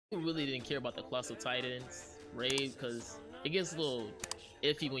People really didn't care about the Colossal Titans raid because it gets a little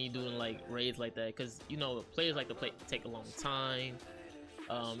iffy when you're doing like raids like that, because you know players like to play take a long time.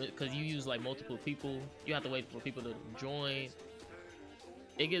 Because you use like multiple people, you have to wait for people to join.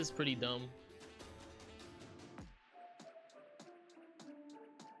 It gets pretty dumb.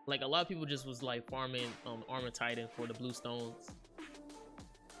 Like a lot of people just was like farming Armor Titan for the blue stones.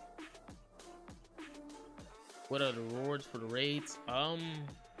 What are the rewards for the raids?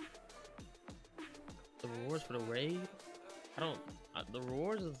 The rewards for the raid? I don't. The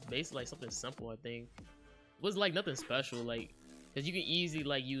rewards is basically like something simple. I think it was like nothing special. Like, cause you can easily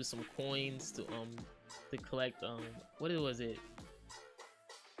like use some coins to collect what was it?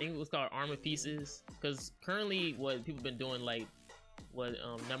 I think it was called armor pieces. Cause currently what people been doing, like what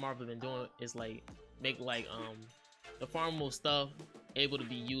Netmarble have been doing, is like make like the farmable stuff able to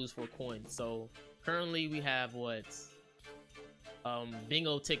be used for coins. So currently we have what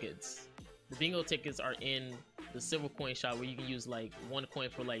bingo tickets. The bingo tickets are in the silver coin shop, where you can use like 1 coin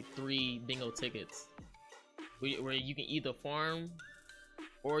for like 3 bingo tickets, where you can either farm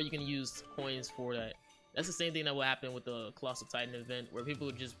or you can use coins for that. That's the same thing that will happen with the Colossal Titan event, where people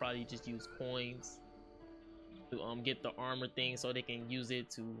would just probably just use coins to get the armor thing so they can use it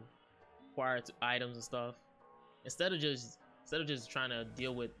to acquire items and stuff, instead of just trying to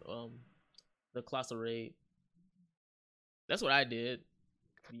deal with the Colossal raid. That's what I did,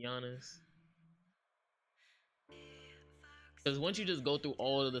 to be honest. Because once you just go through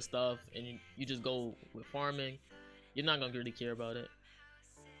all of the stuff and you just go with farming, you're not gonna really care about it.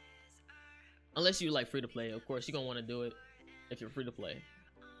 Unless you like free to play. Of course, you're gonna want to do it if you're free to play.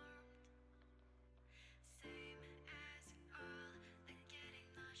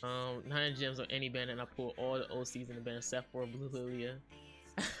 9 gems on any band, and I pull all the OCs in the band except for Blue Lilia.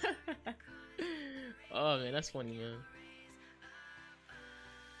 Oh man, that's funny, man.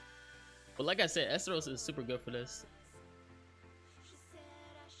 But like I said, Esteros is super good for this.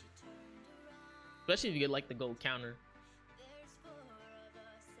 Especially if you get like the gold counter.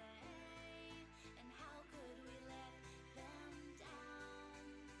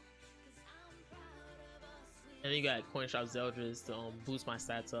 And then you got Coin Shop Zeldris to boost my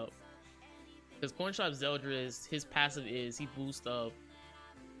stats up. Because Coin Shop Zeldris, his passive is he boosts up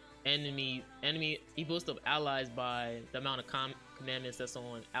he boosts up allies by the amount of commandments that's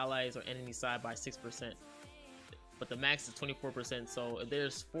on allies or enemy side by 6%. But the max is 24%, so if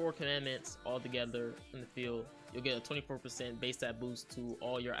there's 4 commandments all together in the field, you'll get a 24% base stat boost to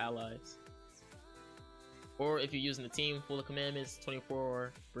all your allies. Or if you're using a team full of commandments,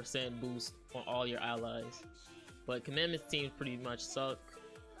 24% boost on all your allies. But commandments teams pretty much suck.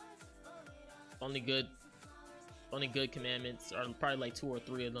 Only good commandments are probably like 2 or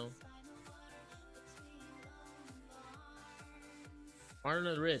 3 of them. Martin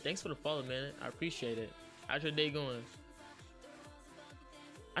of the Red, thanks for the follow, man. I appreciate it. How's your day going?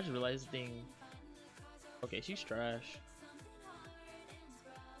 I just realized the thing. Okay, she's trash.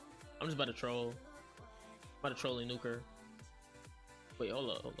 I'm just about to troll. I'm about to troll and nuke her. Wait,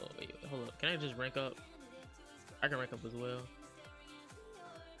 hold up. Wait, hold up. Can I just rank up? I can rank up as well.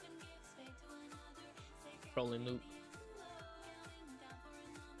 Troll and nuke.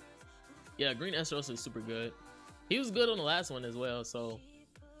 Yeah, Green Esteros is super good. He was good on the last one as well, so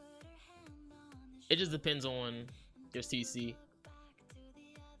it just depends on your CC.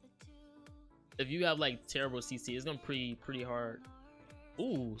 If you have like terrible CC, it's gonna be pretty hard.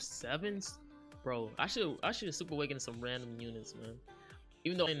 Ooh, 7s, bro. I should super awaken some random units, man.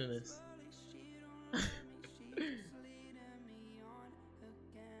 Even though I'm into this.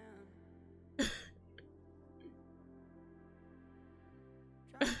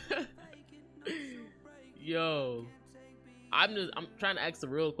 Yo, I'm trying to ask the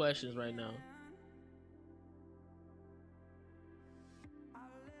real questions right now.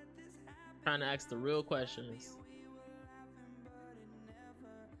 Trying to ask the real questions.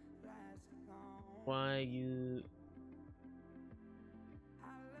 Why you?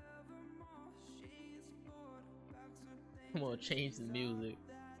 Come on, change the music.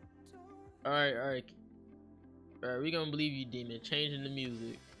 All right. We gonna believe you, demon. Changing the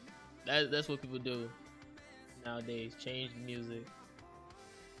music. That's what people do nowadays. Change the music.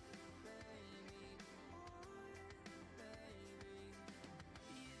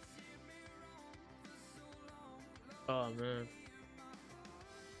 Oh man.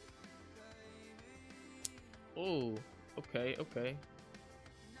 Oh, okay.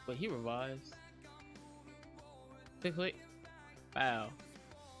 But he revives. Click. Wow.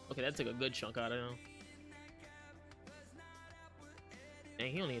 Okay, that took a good chunk out of him.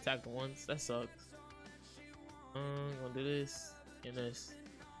 Dang, he only attacked once. That sucks. I'm gonna do this and this.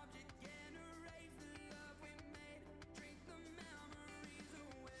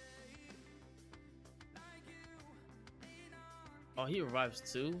 Oh, he revives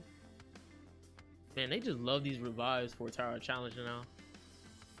too. Man, they just love these revives for Tower Challenger now.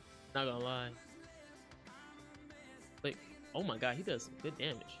 Not gonna lie. Like, oh my god, he does some good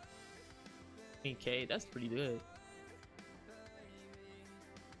damage. 15k, that's pretty good.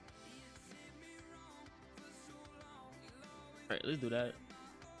 Alright, let's do that.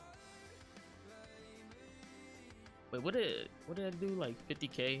 Wait, what did I do? Like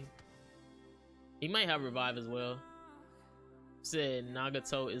 50k? He might have revive as well. Said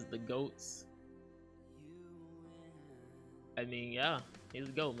Nagato is the GOATs. I mean, yeah, he's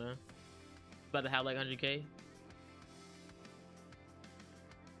the GOAT, man. About to have like 100k.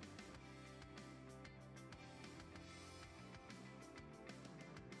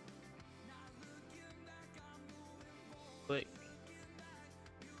 Click.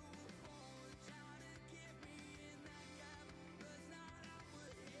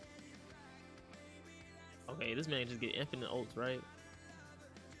 Okay, this man just get infinite ults, right?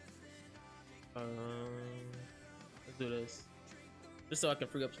 Let's do this. Just so I can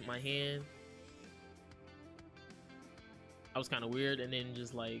free up my hand. I was kind of weird, and then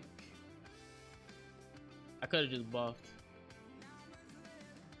just like I could have just buffed.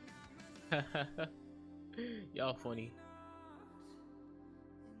 Y'all funny.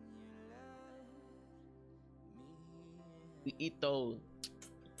 We eat those.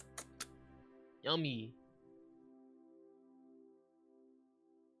 Yummy.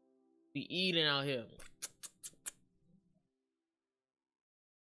 We eating out here.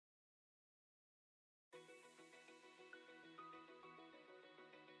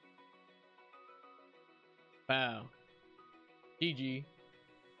 Wow. GG.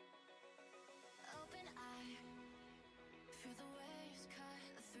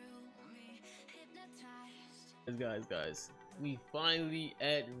 Guys, we finally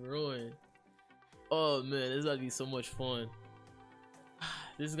at Ruin. Oh man, this is about to be so much fun.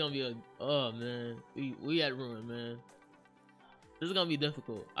 This is gonna be a, oh man, we at Ruin, man. This is gonna be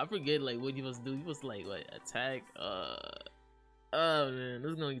difficult. I forget like what you must do. You must like what, attack. Oh man,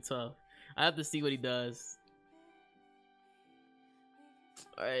 this is gonna be tough. I have to see what he does.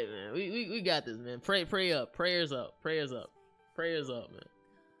 All right, man. We got this, man. Pray up, prayers up, prayers up, prayers up, man.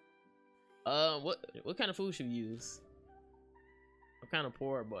 What kind of food should we use? I'm kind of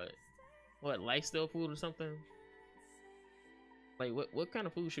poor, but what, lifestyle food or something? Like what kind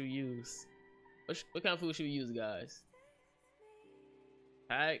of food should we use? What kind of food should we use, guys?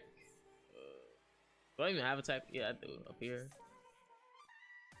 Attack? Do I even have attack? Yeah, I do. Up here.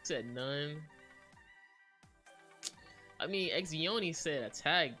 Said none. I mean, Exioni said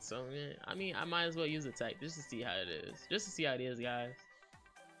attack, so man, I mean, I might as well use attack just to see how it is. Just to see how it is, guys.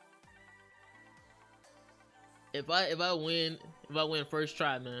 If I win first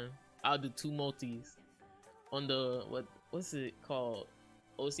try, man, I'll do 2 multis on the what's it called,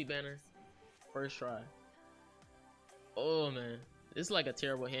 OC banner, first try. Oh man, it's like a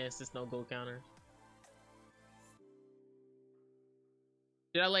terrible hand since no gold counter.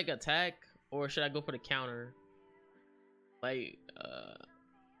 Should I like attack or should I go for the counter? Like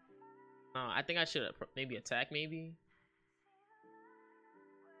I think I should maybe attack, maybe,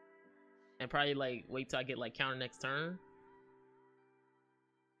 and probably like wait till I get like counter next turn.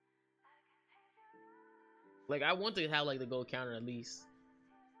 Like I want to have like the gold counter at least.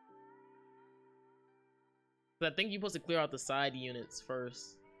 But I think you're supposed to clear out the side units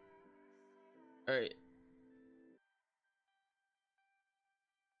first. Alright.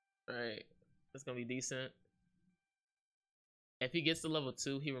 Alright. That's gonna be decent. If he gets to level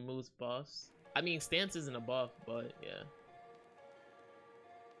 2, he removes buffs. I mean, stance isn't a buff, but yeah.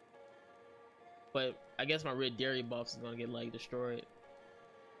 But I guess my red dairy buffs is gonna get like destroyed.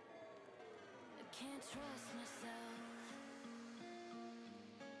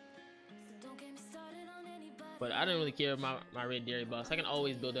 But I don't really care about my red dairy buffs. I can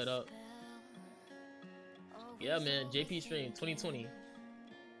always build that up. Yeah, man. JP stream 2020.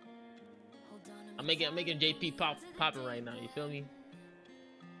 I'm making JP popping right now. You feel me?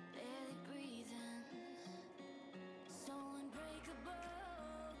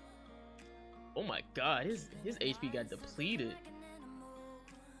 Oh my god, his HP got depleted.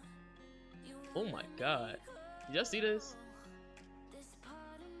 Oh my god, did y'all see this?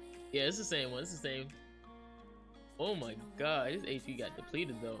 Yeah, it's the same one. It's the same. Oh my god, his HP got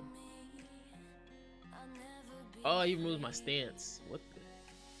depleted though. Oh, he removes my stance. What the?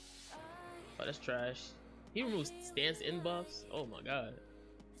 Oh, that's trash. He removes stance in buffs. Oh my god.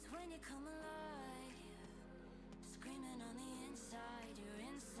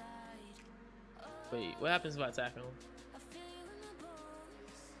 Wait, what happens if I attack him?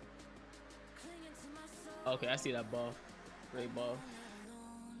 Okay, I see that buff. Great buff.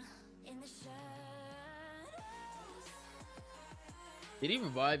 Did he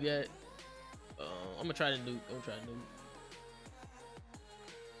revive yet? I'm gonna try to nuke.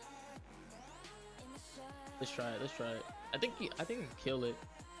 Let's try it. I think he can kill it.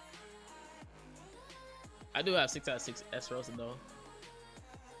 I do have 6 out of 6 S Rosa though.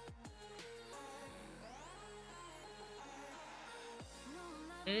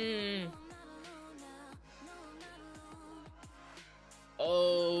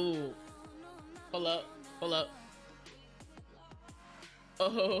 Oh, hold up.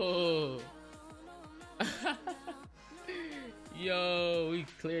 Oh, yo, we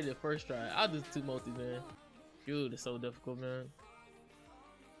cleared the first try. I'll do 2 multi, man. Dude, it's so difficult, man.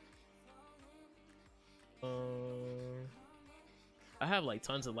 I have like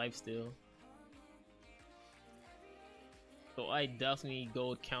tons of life still, so I definitely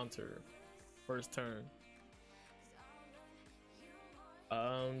go counter first turn.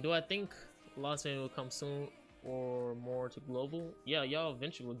 Do I think Las Vegas will come soon or more to global? Yeah, y'all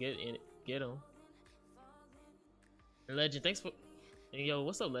eventually will get them. And Legend, thanks for. Yo,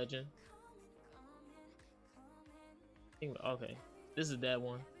 what's up, Legend? Okay, this is that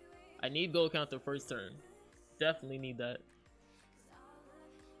one. I need gold counter first turn. Definitely need that.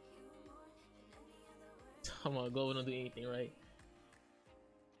 I'm gonna go and don't do anything, right?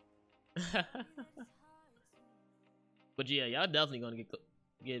 But yeah, y'all definitely gonna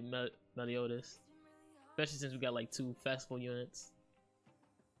get Meliodas, especially since we got like 2 fastball units.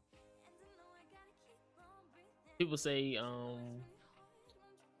 People say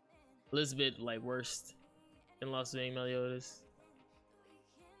Elizabeth like worst in Las Vegas Meliodas.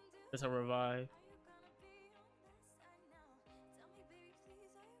 That's her revive.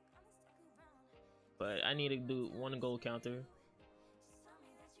 But I need to do 1 gold counter.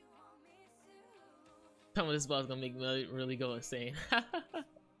 Some of this boss gonna make me really go insane.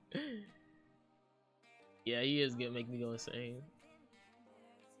 Yeah, he is gonna make me go insane.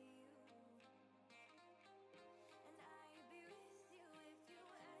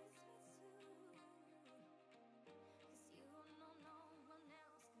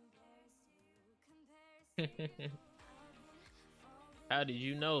 How did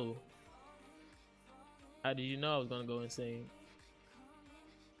you know? How did you know I was gonna go insane?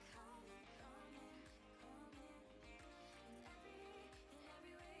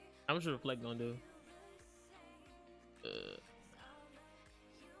 How much reflect gonna do?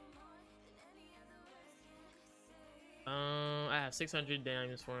 I have 600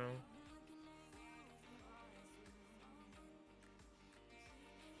 diamonds for him.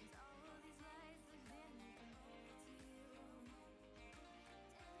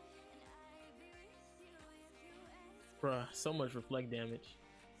 Bruh, so much reflect damage.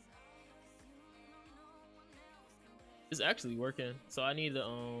 It's actually working. So I need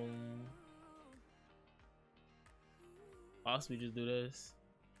to possibly just do this.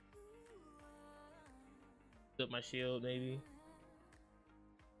 Up my shield maybe.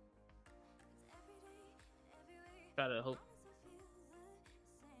 Try to hope.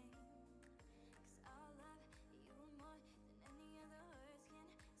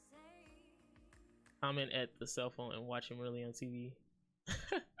 Comment at the cell phone and watch Marilli on TV.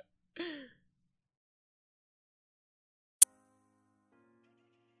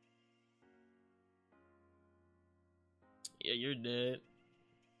 Yeah, you're dead.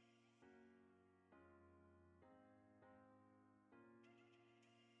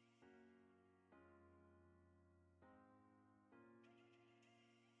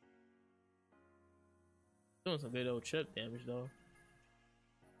 Doing some good old chip damage though.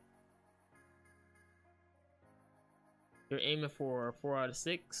 You're aiming for 4 out of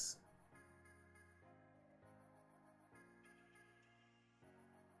 6.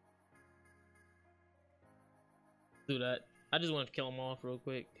 Do that. I just want to kill them off real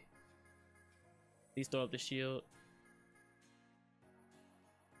quick. Please throw up the shield.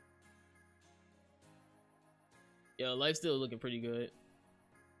 Yeah, life's still looking pretty good.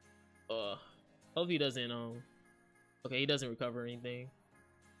 Hope he doesn't okay, he doesn't recover anything.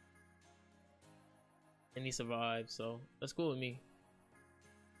 And he survived, so that's cool with me.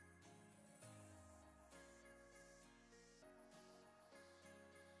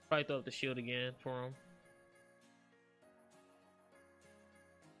 Probably throw up the shield again for him.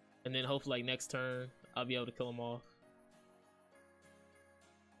 And then hopefully like next turn I'll be able to kill him off.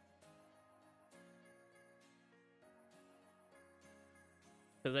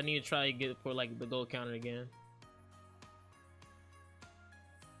 Cause I need to try to get for like the gold counter again.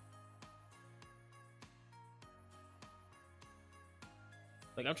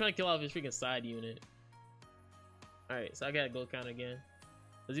 Like I'm trying to kill off his freaking side unit. Alright, so I gotta go count again.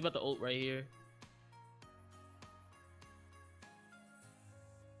 Is he about to ult right here?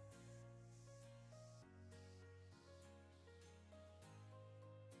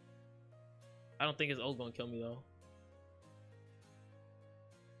 I don't think his ult gonna kill me though.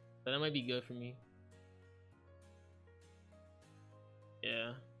 But that might be good for me.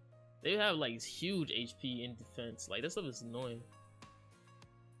 Yeah. They have like huge HP in defense. Like this stuff is annoying.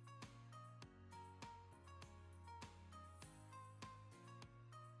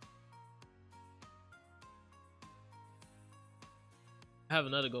 I have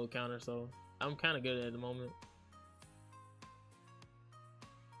another gold counter, so I'm kind of good at the moment.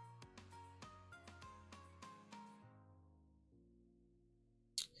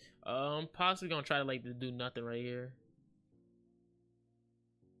 I'm possibly gonna try to like to do nothing right here.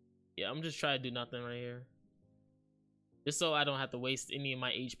 Yeah, I'm just trying to do nothing right here, just so I don't have to waste any of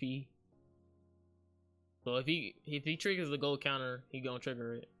my HP. So if he triggers the gold counter, he gonna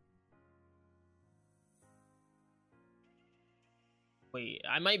trigger it. Wait,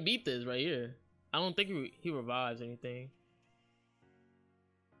 I might beat this right here. I don't think he revives anything.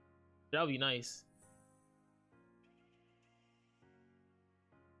 That would be nice.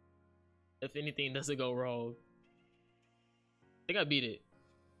 If anything doesn't go wrong. I think I beat it.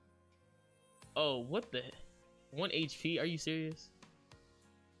 Oh, what the? 1 HP? Are you serious?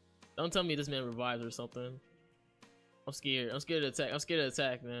 Don't tell me this man revives or something. I'm scared. I'm scared to attack. I'm scared to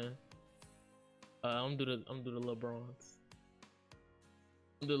attack, man. I'm gonna do the little bronze.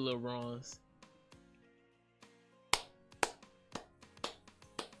 I'm gonna do the little bronze.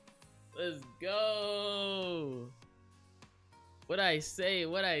 Let's go. What I say?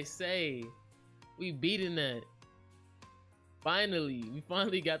 What I say? We beating that. Finally, we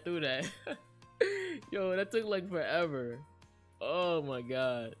finally got through that. Yo, that took like forever. Oh my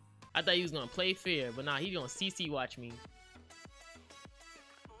god. I thought he was gonna play fair, but nah, he's gonna CC watch me.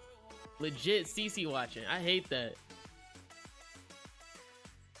 Legit CC watching. I hate that.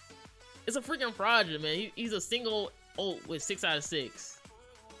 It's a freaking project, man. He's a single ult with 6 out of 6.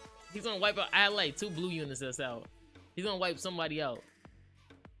 He's gonna wipe out. I had like 2 blue units that's out. He's gonna wipe somebody out.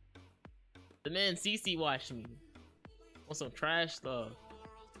 The man CC watched me on some trash stuff.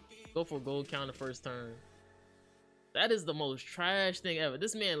 Go for a gold counter first turn. That is the most trash thing ever.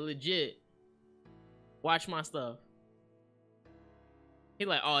 This man legit watch my stuff. He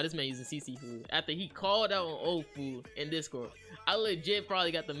like, oh, this man using CC food. After he called out on old food in Discord. I legit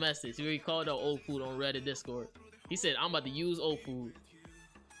probably got the message where he called out old food on Reddit Discord. He said, I'm about to use old food.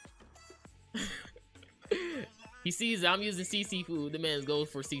 He sees I'm using CC food. The man goes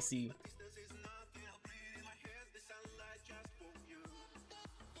for CC.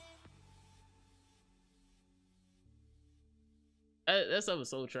 That stuff is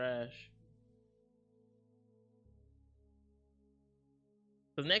so trash.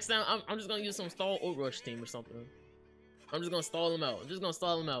 Cause next time I'm just gonna use some stall ult rush team or something. I'm just gonna stall him out. I'm just gonna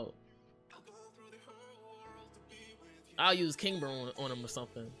stall him out. I'll use Kingburn on him or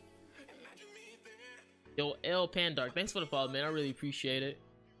something. Yo, L Pandark, thanks for the follow, man. I really appreciate it.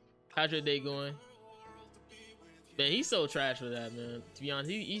 How's your day going? Man, he's so trash for that, man. To be honest,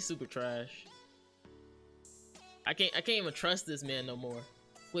 he's super trash. I can't even trust this man no more.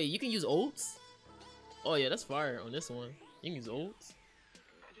 Wait, you can use ults? Oh yeah, that's fire on this one. You can use ults.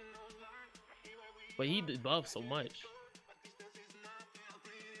 But he debuffs so much.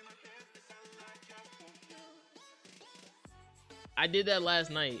 I did that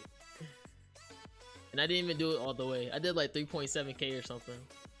last night. And I didn't even do it all the way. I did like 3.7k or something.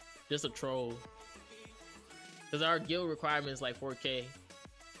 Just a troll. Because our guild requirement is like 4k.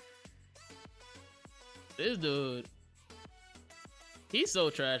 This dude, he's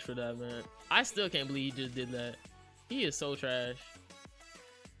so trash for that, man. I still can't believe he just did that. He is so trash.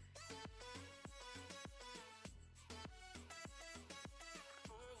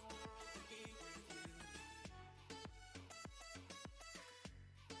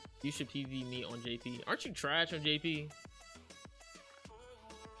 You should PV me on JP. Aren't you trash on JP?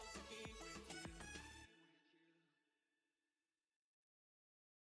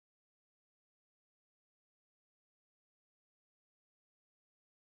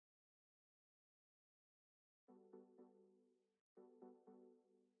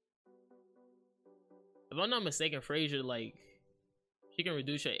 If I'm not mistaken, Frazier, like, she can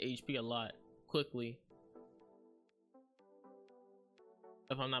reduce your HP a lot quickly.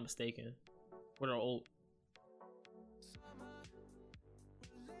 If I'm not mistaken. With her ult.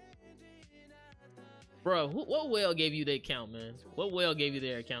 Bro, what whale gave you their account, man? What whale gave you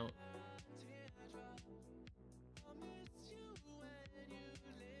their account?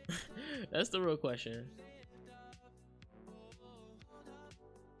 That's the real question.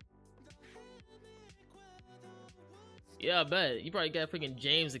 Yeah, I bet. You probably got a freaking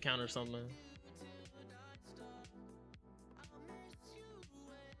James account or something.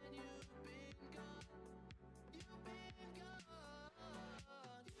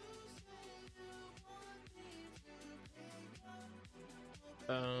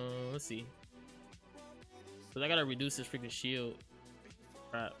 Let's see. Cause I gotta reduce this freaking shield.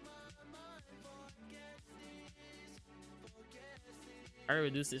 Crap. I gotta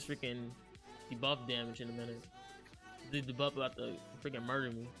reduce this freaking debuff damage in a minute. The debuff about to freaking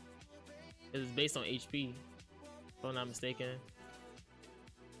murder me. It's based on HP, if I'm not mistaken.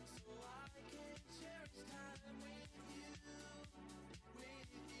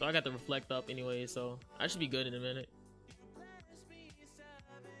 So I got the reflect up anyway, so I should be good in a minute.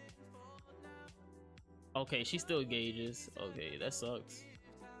 Okay, she still gauges. Okay, that sucks.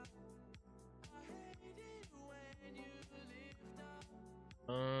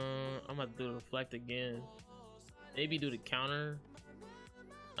 I'm gonna do the reflect again. Maybe do the counter.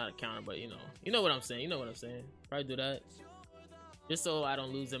 Not a counter, but you know what I'm saying. You know what I'm saying. Probably do that, just so I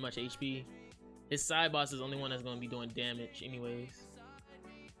don't lose that much HP. His side boss is the only one that's gonna be doing damage, anyways.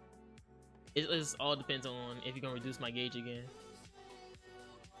 It just all depends on if you're gonna reduce my gauge again.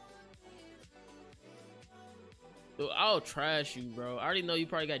 Dude, I'll trash you, bro. I already know you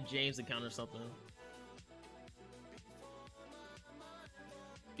probably got James account or something.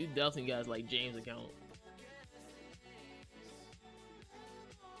 You definitely got like James account.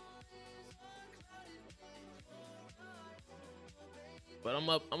 But I'm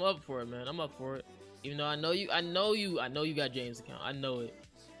up for it, man. I'm up for it. Even though I know you got James account. I know it.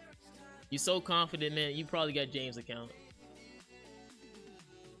 You so confident, man. You probably got James account.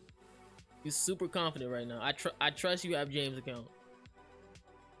 You super confident right now. I trust you have James account.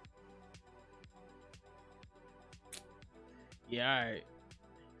 Yeah, all right.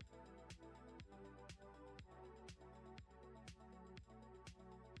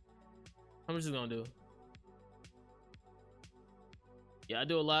 How much is it gonna do? Yeah, I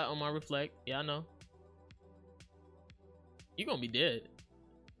do a lot on my reflect. Yeah, I know. You gonna be dead.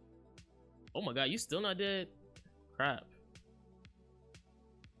 Oh my god, you still not dead? Crap.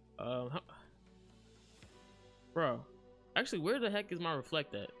 Bro, actually, where the heck is my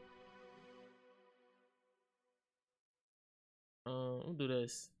reflect at? I'll do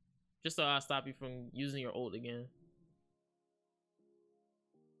this, just so I stop you from using your ult again.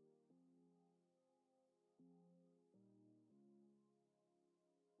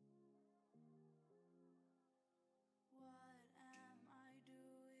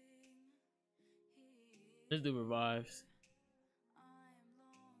 This dude revives.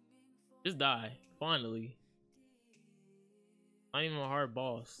 Just die, finally. Not even a hard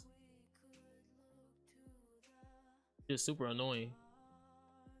boss. Just super annoying.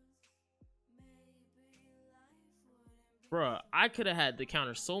 Bruh, I could have had the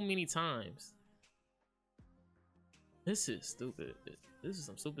counter so many times. This is stupid. This is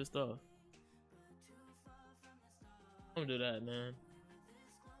some stupid stuff. I'm gonna do that, man.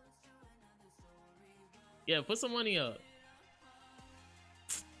 Yeah, put some money up.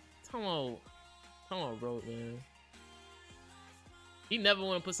 Come on, bro, man. He never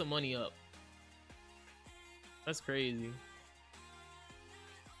want to put some money up. That's crazy.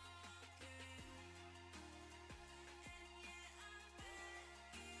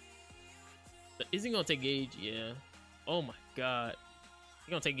 Is he gonna take gauge? Yeah. Oh my god.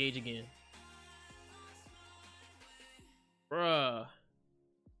 He gonna take gauge again. Bruh.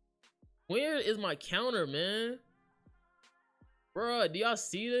 Where is my counter, man? Bruh, do y'all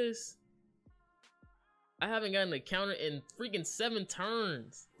see this? I haven't gotten a counter in freaking 7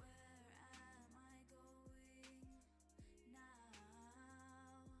 turns.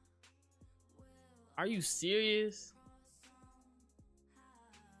 Are you serious?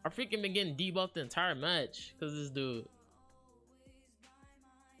 I freaking been getting debuffed the entire match because of this dude.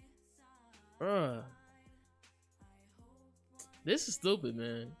 Bruh. This is stupid,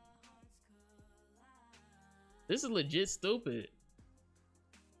 man. This is legit stupid.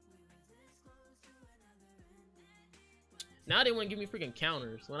 Now they want to give me freaking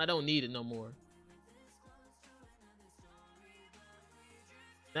counters when I don't need it no more.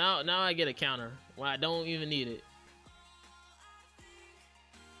 Now I get a counter when I don't even need it.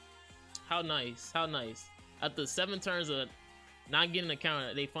 How nice, how nice. After 7 turns of not getting a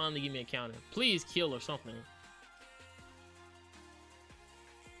counter, they finally give me a counter. Please kill or something.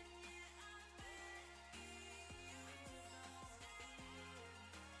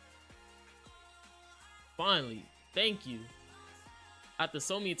 Finally, thank you. After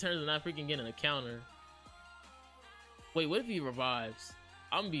so many turns of not freaking getting a counter. Wait, what if he revives?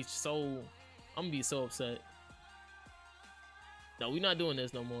 I'm gonna be so upset. No, we're not doing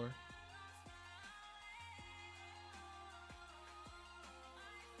this no more.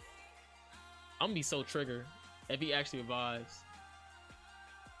 I'm gonna be so triggered if he actually revives.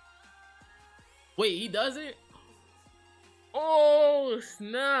 Wait, he does it? Oh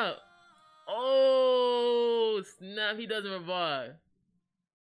snap! Oh snap! He doesn't revive.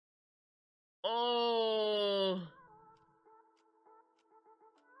 Oh.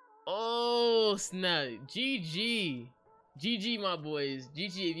 Oh snap. GG. GG, my boys.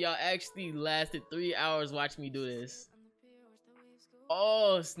 GG if y'all actually lasted 3 hours watching me do this.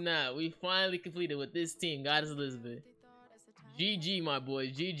 Oh snap. We finally completed with this team, Goddess Elizabeth. GG, my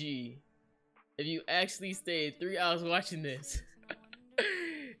boys. GG. If you actually stayed 3 hours watching this.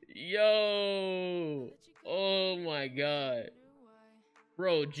 Yo. Oh my god.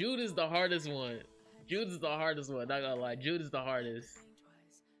 Bro, Jude is the hardest one. Jude is the hardest one. Not gonna lie. Jude is the hardest.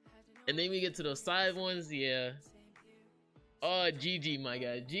 And then we get to those side ones. Yeah. Oh, GG, my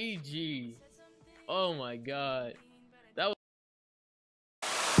guy. GG. Oh my god.